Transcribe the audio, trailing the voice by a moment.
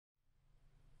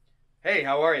Hey,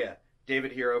 how are you?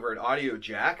 David here over at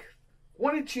Audiojack.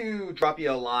 Wanted to drop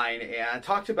you a line and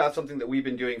talk to you about something that we've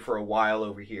been doing for a while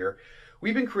over here.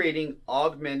 We've been creating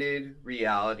augmented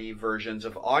reality versions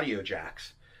of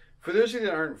Audiojacks. For those of you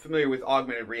that aren't familiar with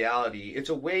augmented reality, it's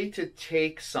a way to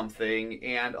take something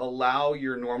and allow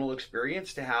your normal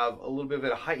experience to have a little bit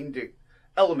of a heightened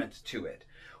element to it,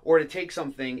 or to take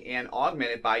something and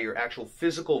augment it by your actual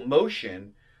physical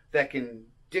motion that can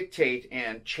dictate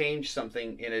and change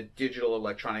something in a digital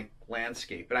electronic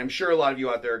landscape. And I'm sure a lot of you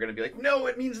out there are going to be like, no,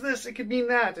 it means this, it could mean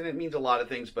that, and it means a lot of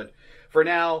things. But for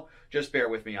now, just bear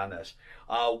with me on this.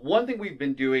 One thing we've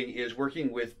been doing is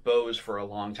working with Bose for a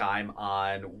long time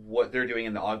on what they're doing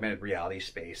in the augmented reality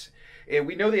space. And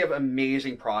we know they have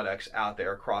amazing products out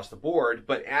there across the board,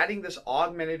 but adding this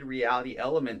augmented reality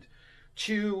element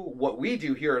to what we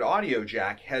do here at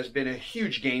Audiojack has been a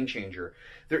huge game changer.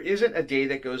 There isn't a day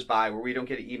that goes by where we don't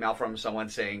get an email from someone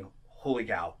saying, holy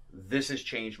cow, this has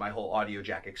changed my whole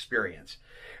Audiojack experience.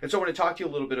 And so I want to talk to you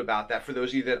a little bit about that for those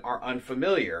of you that are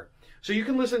unfamiliar. So you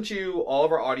can listen to all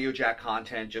of our Audiojack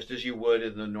content just as you would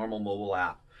in the normal mobile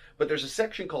app. But there's a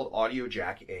section called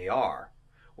Audiojack AR.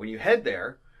 When you head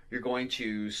there, you're going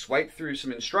to swipe through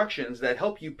some instructions that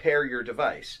help you pair your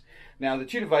device. Now, the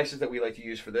two devices that we like to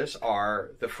use for this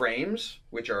are the frames,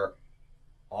 which are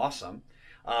awesome,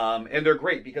 and they're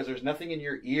great because there's nothing in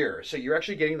your ear. So you're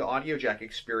actually getting the Audiojack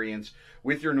experience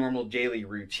with your normal daily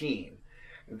routine.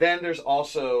 Then there's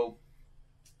also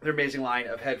their amazing line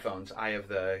of headphones. I have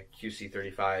the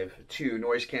QC35-2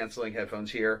 noise canceling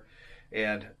headphones here,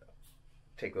 and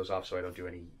take those off so I don't do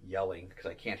any yelling because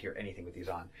I can't hear anything with these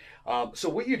on. So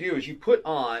what you do is you put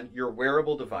on your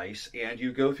wearable device and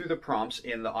you go through the prompts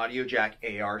in the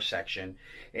Audiojack AR section,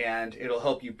 and it'll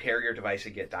help you pair your device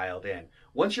and get dialed in.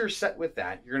 Once you're set with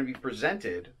that, you're going to be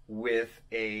presented with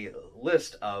a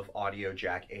list of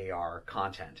Audiojack AR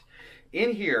content.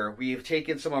 In here, we've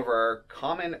taken some of our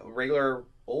common, regular,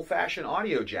 old-fashioned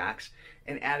Audiojacks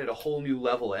and added a whole new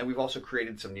level, and we've also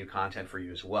created some new content for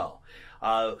you as well.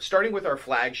 Starting with our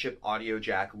flagship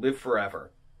Audiojack, Live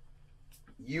Forever.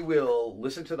 You will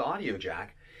listen to the Audiojack,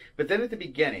 but then at the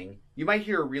beginning, you might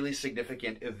hear a really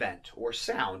significant event or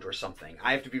sound or something.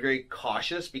 I have to be very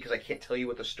cautious because I can't tell you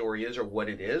what the story is or what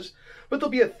it is, but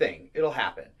there'll be a thing. It'll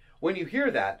happen. When you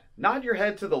hear that, nod your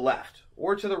head to the left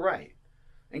or to the right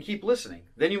and keep listening.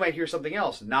 Then you might hear something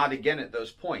else. Nod again at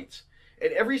those points.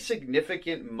 At every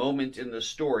significant moment in the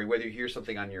story, whether you hear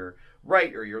something on your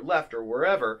right or your left or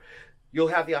wherever, you'll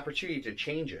have the opportunity to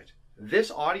change it. This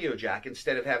Audiojack,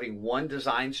 instead of having one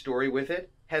design story with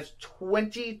it, has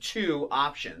 22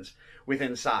 options with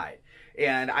inside.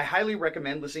 And I highly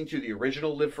recommend listening to the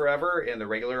original Live Forever in the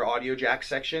regular Audiojack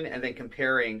section and then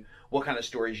comparing what kind of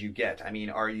stories you get. I mean,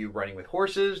 are you running with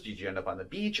horses? Did you end up on the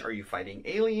beach? Are you fighting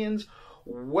aliens?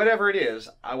 Whatever it is,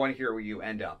 I want to hear where you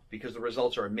end up because the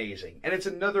results are amazing. And it's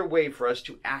another way for us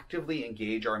to actively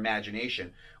engage our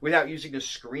imagination without using a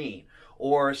screen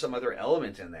or some other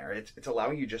element in there. It's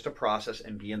allowing you just to process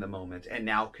and be in the moment and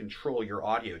now control your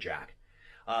Audiojack.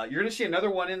 You're going to see another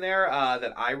one in there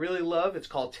that I really love. It's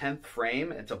called 10th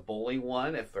Frame. It's a bowling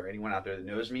one. If there anyone out there that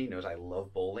knows me, knows I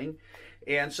love bowling.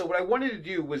 And so what I wanted to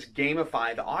do was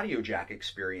gamify the Audiojack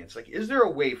experience. Like, is there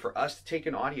a way for us to take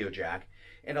an Audiojack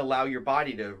and allow your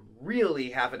body to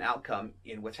really have an outcome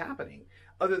in what's happening,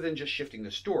 other than just shifting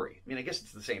the story? I mean, I guess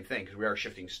it's the same thing because we are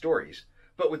shifting stories.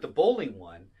 But with the bowling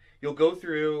one, you'll go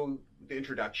through the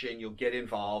introduction, you'll get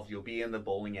involved, you'll be in the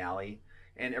bowling alley,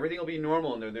 and everything will be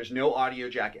normal in there. There's no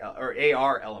Audiojack or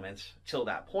AR elements till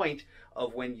that point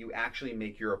of when you actually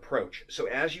make your approach. So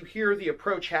as you hear the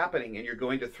approach happening and you're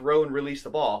going to throw and release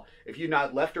the ball, if you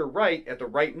nod left or right at the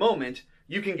right moment,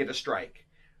 you can get a strike.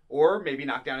 Or maybe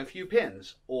knock down a few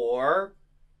pins, or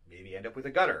maybe end up with a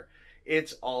gutter.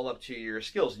 It's all up to your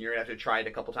skills, and you're going to have to try it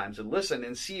a couple times and listen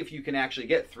and see if you can actually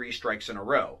get 3 strikes in a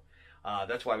row.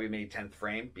 That's why we made 10th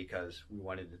Frame, because we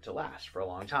wanted it to last for a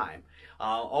long time.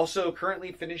 Also,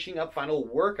 currently finishing up final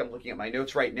work. I'm looking at my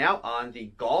notes right now on the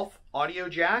Golf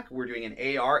Audiojack. We're doing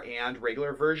an AR and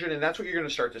regular version, and that's what you're going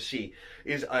to start to see,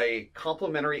 is a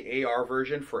complementary AR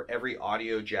version for every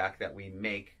Audiojack that we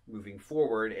make moving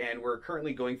forward. And we're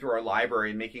currently going through our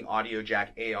library and making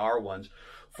Audiojack AR ones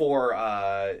for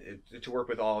to work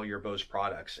with all your Bose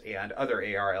products and other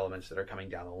AR elements that are coming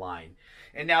down the line.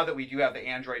 And now that we do have the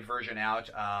Android version out,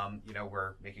 you know,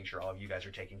 we're making sure all of you guys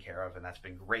are taken care of, and that's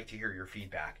been great to hear your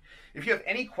feedback. If you have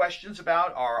any questions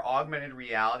about our augmented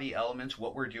reality elements,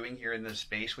 what we're doing here in this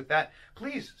space with that,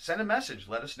 please send a message.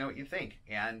 Let us know what you think.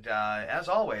 And as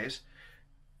always,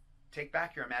 take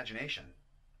back your imagination.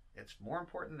 It's more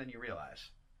important than you realize.